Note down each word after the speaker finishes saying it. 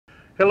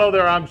Hello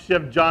there, I'm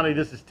Chef Johnny.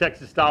 This is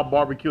Texas Style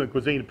Barbecue and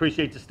Cuisine.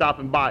 Appreciate you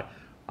stopping by.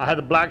 I had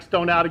the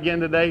Blackstone out again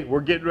today.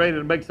 We're getting ready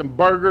to make some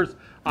burgers.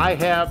 I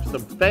have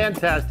some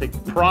fantastic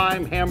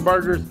prime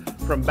hamburgers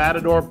from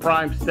Matador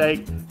Prime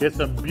Steak. It's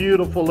a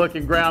beautiful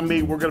looking ground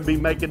meat we're going to be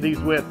making these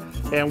with.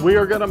 And we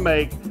are going to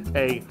make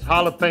a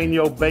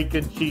jalapeno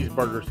bacon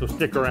cheeseburger, so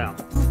stick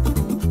around.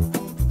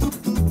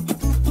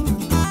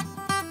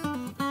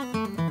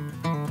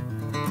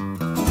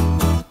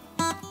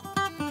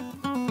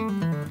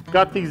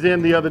 Got these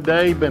in the other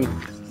day, been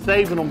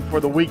saving them for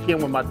the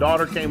weekend when my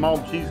daughter came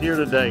home. She's here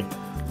today.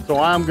 So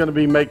I'm going to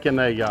be making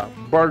a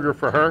burger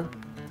for her.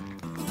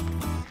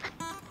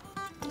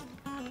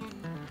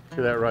 Look at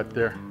that right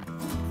there.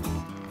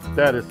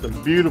 That is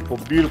some beautiful,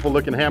 beautiful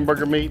looking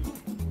hamburger meat.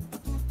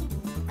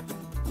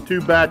 2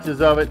 batches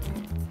of it.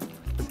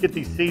 Let's get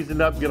these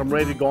seasoned up, get them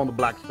ready to go on the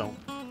Blackstone.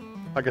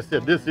 Like I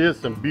said, this is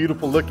some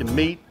beautiful looking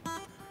meat.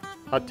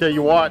 I'll tell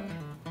you what,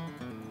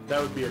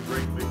 that would be a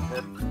great meat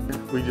burger.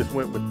 We just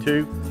went with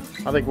 2.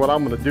 I think what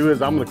I'm going to do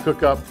is I'm going to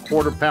cook up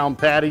 1/4 pound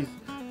patties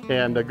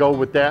and go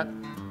with that.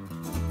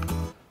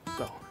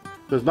 So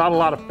there's not a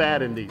lot of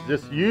fat in these.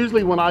 This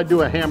usually when I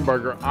do a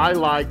hamburger, I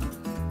like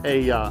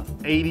a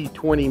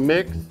 80-20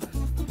 mix.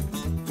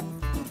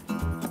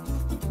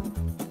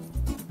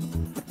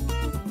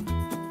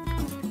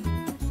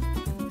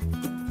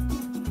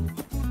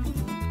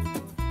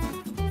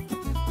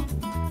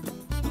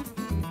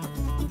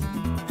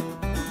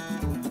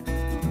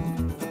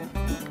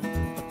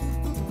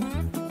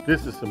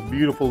 This is some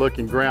beautiful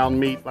looking ground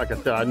meat. Like I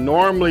said, I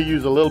normally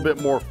use a little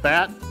bit more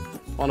fat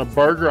on a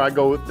burger. I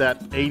go with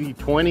that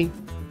 80-20,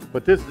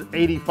 but this is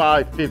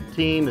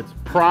 85-15. It's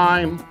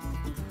prime.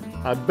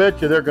 I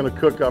bet you they're going to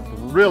cook up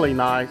really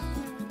nice.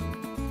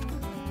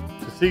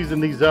 To season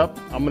these up,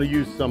 I'm going to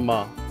use some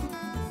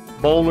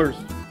Bowler's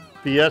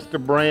Fiesta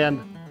brand,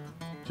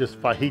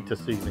 just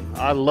fajita seasoning.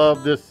 I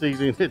love this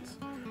seasoning. It's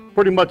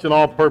pretty much an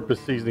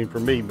all-purpose seasoning for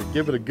me, but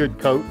give it a good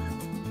coat.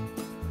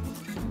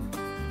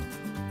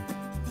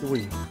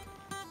 See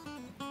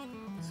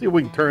if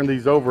we can turn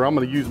these over. I'm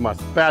going to use my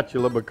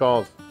spatula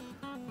because,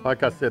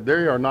 like I said,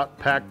 they are not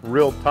packed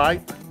real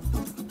tight.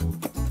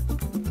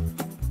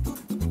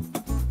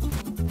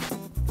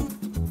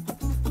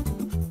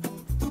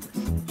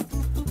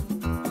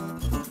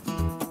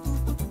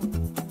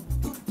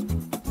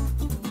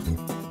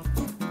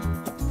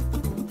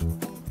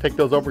 Take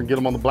those over and get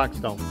them on the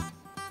Blackstone. See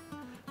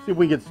if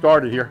we can get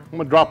started here. I'm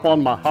going to drop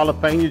on my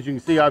jalapenos. You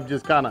can see I've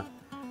just kind of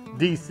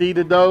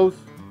de-seeded those.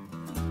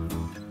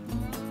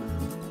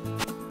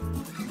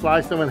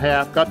 Slice them in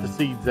half, got the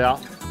seeds out.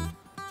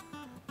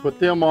 Put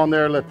them on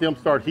there, let them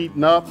start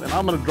heating up, and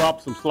I'm going to drop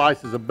some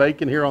slices of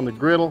bacon here on the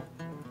griddle.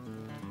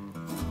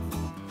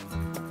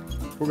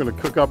 We're going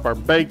to cook up our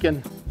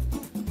bacon.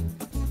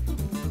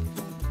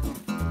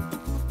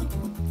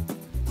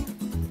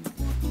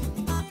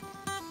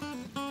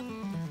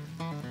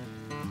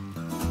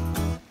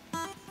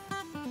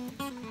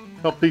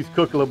 Help these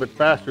cook a little bit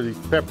faster, these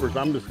peppers.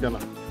 I'm just going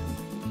to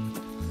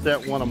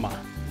set one of my,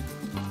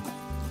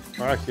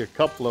 or actually a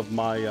couple of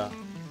my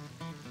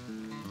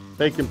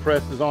bacon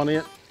presses on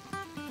it.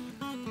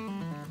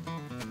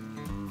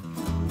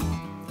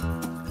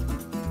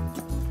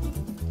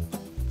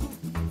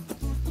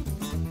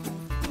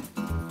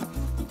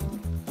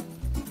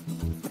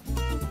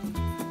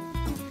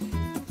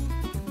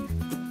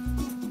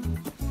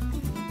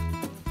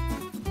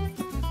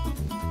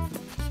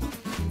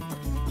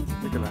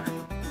 Look at that.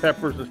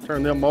 Peppers, let's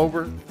turn them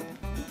over.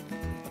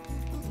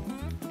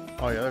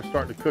 Oh yeah, they're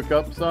starting to cook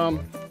up some.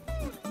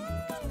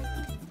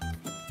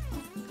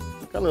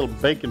 Got a little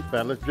bacon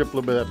fat. Let's drip a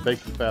little bit of that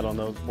bacon fat on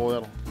those. Boy,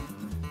 that'll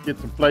get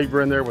some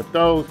flavor in there with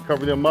those.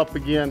 Cover them up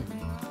again.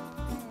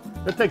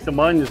 Let's take some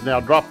onions now.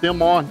 Drop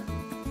them on.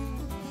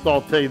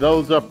 Saute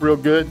those up real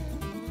good.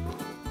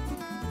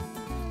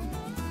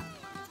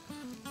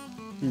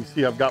 You can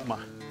see I've got my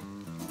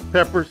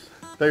peppers.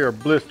 They are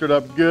blistered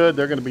up good.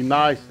 They're going to be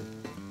nice and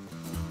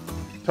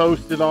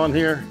toasted on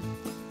here.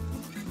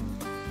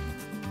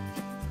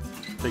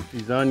 Take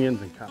these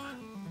onions and kind of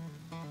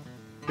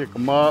pick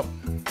them up.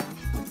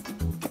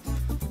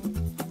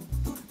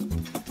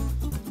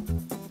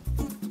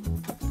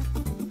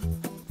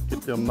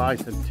 Get them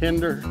nice and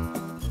tender.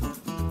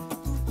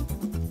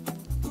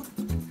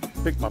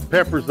 Pick my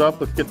peppers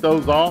up. Let's get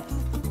those off.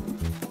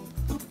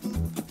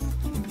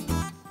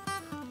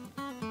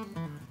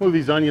 Move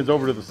these onions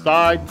over to the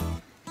side.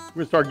 We're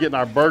going to start getting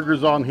our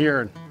burgers on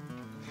here. And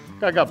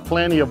I got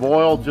plenty of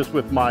oil just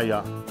with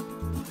my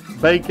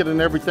bacon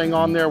and everything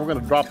on there. We're going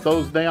to drop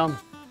those down.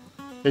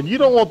 And you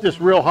don't want this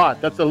real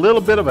hot. That's a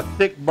little bit of a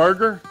thick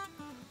burger.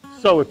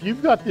 So if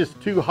you've got this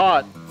too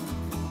hot,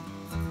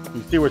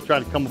 you see where it's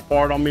trying to come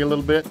apart on me a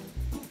little bit?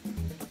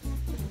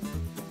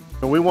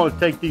 And we want to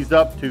take these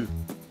up to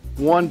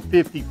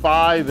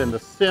 155 in the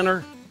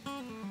center.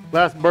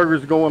 Last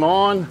burger's going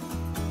on.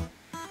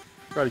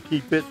 Try to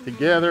keep it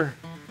together.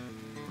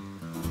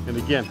 And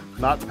again,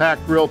 not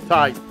packed real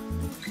tight.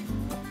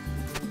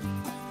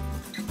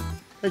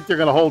 I think they're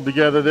going to hold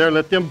together there.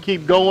 Let them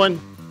keep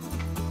going.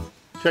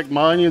 Check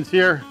my onions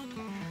here.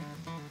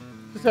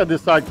 Just have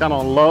this side kind of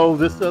on low.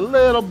 This a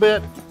little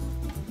bit,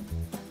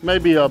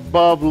 maybe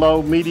above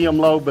low, medium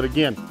low, but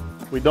again,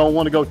 we don't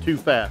want to go too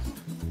fast.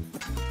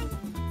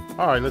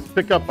 All right, let's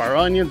pick up our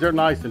onions. They're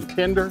nice and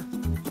tender.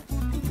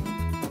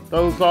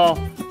 Those off.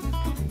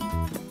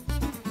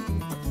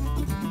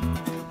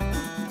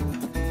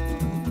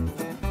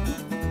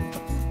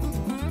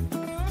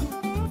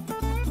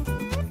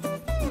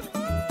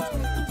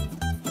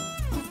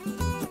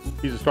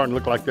 These are starting to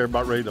look like they're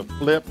about ready to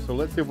flip. So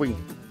let's see if we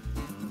can,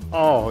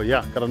 oh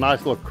yeah, got a nice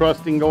little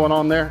crusting going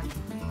on there.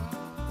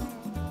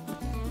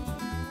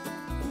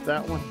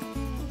 That one.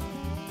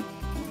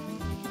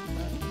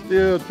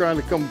 Still trying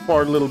to come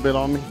apart a little bit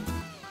on me.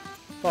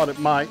 Thought it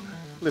might.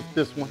 Flip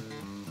this one.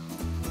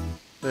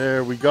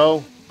 There we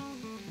go.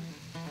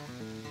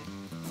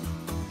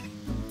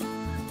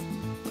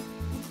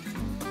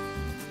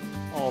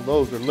 All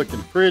those are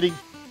looking pretty.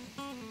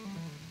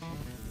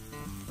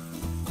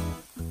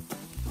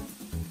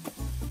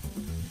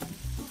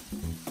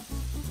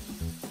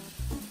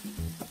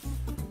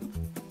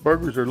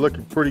 Burgers are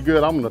looking pretty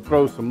good. I'm going to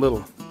throw some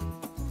little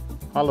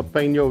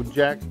jalapeno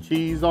jack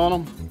cheese on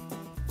them.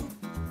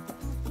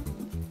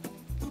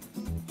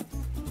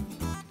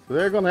 So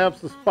they're going to have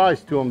some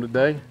spice to them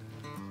today.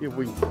 See if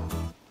we can.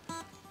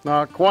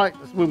 Not quite.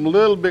 Let's move them a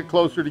little bit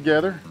closer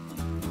together.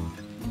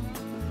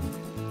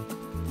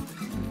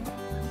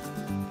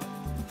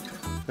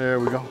 There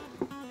we go.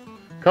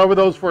 Cover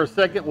those for a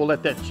second. We'll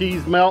let that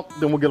cheese melt,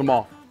 then we'll get them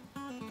off.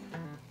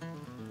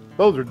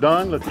 Those are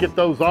done. Let's get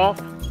those off.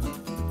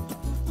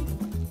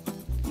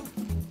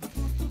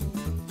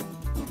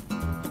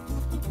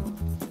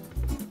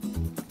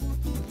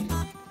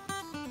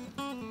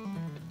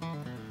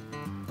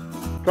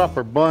 Drop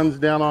our buns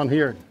down on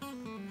here.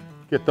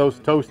 Get those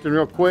toasting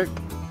real quick.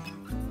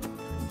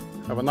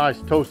 Have a nice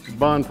toasted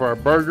bun for our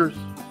burgers.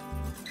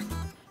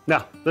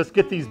 Now, let's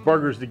get these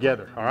burgers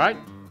together, all right?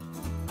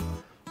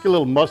 Get a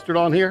little mustard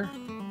on here.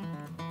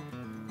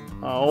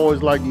 I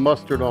always like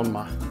mustard on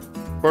my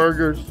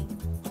burgers.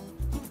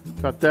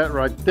 Got that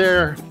right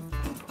there.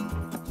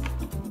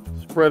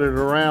 Spread it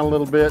around a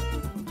little bit.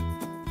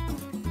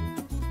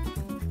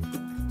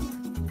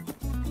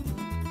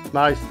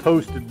 Nice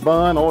toasted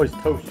bun. Always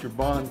toast your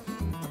buns.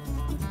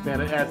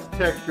 Man, it adds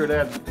texture, it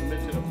adds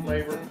dimension of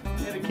flavor,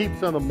 and it keeps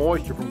some of the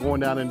moisture from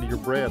going down into your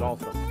bread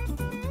also.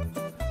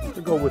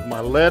 I'll go with my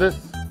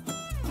lettuce.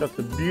 Got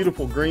some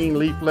beautiful green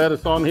leaf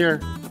lettuce on here.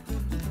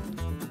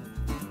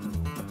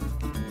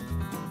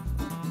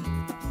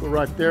 Go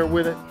right there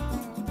with it.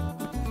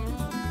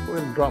 Go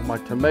ahead and drop my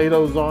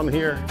tomatoes on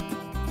here.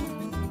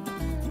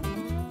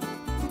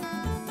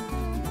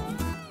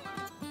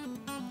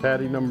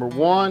 Patty number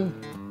one.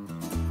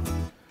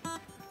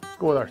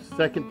 Go with our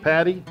second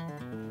patty.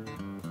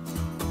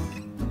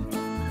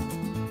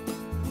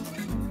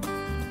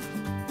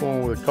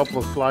 Going with a couple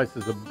of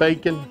slices of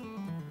bacon.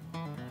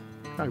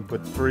 I can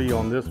put 3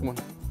 on this one.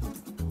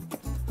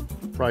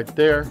 Right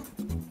there.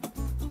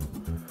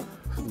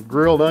 Some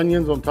grilled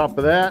onions on top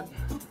of that.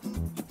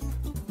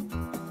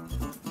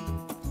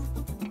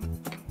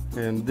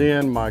 And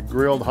then my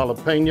grilled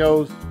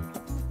jalapenos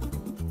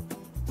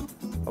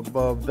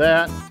above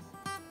that.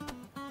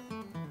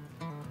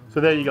 So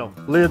there you go,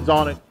 lids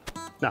on it.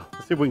 Now,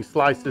 let's see if we can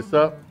slice this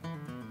up.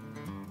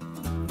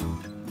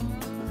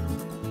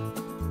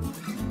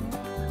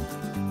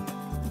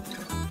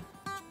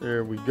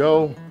 There we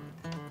go.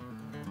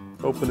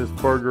 Open this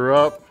burger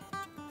up.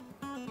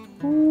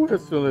 Ooh,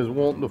 this one is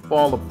wanting to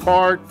fall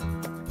apart.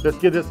 Let's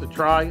give this a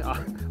try.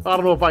 I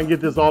don't know if I can get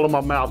this all in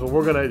my mouth, but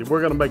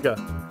we're gonna make a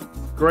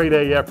grade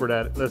A effort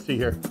at it. Let's see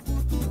here.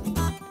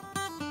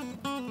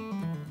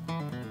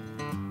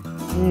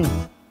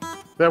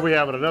 There we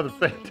have it, another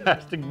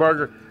fantastic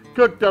burger.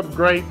 Cooked up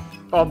great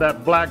on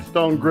that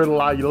Blackstone Griddle.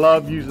 I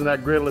love using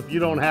that griddle. If you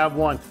don't have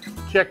one,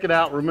 check it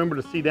out. Remember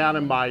to see down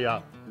in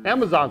my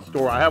Amazon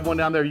store. I have one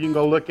down there. You can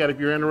go look at it if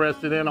you're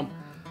interested in them.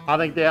 I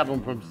think they have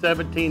them from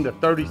 17 to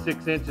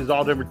 36 inches,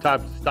 all different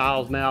types of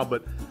styles now.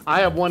 But I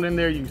have one in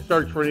there. You can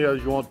search for any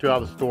others you want to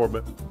out of the store.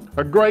 But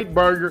a great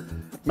burger,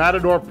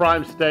 Matador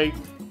Prime Steak,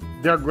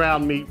 their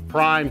ground meat,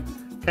 prime,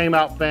 came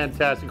out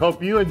fantastic.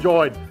 Hope you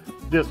enjoyed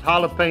this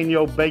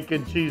jalapeno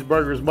bacon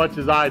cheeseburger as much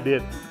as I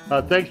did.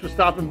 Thanks for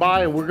stopping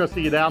by, and we're going to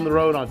see you down the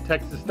road on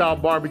Texas Style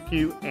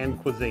Barbecue and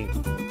Cuisine.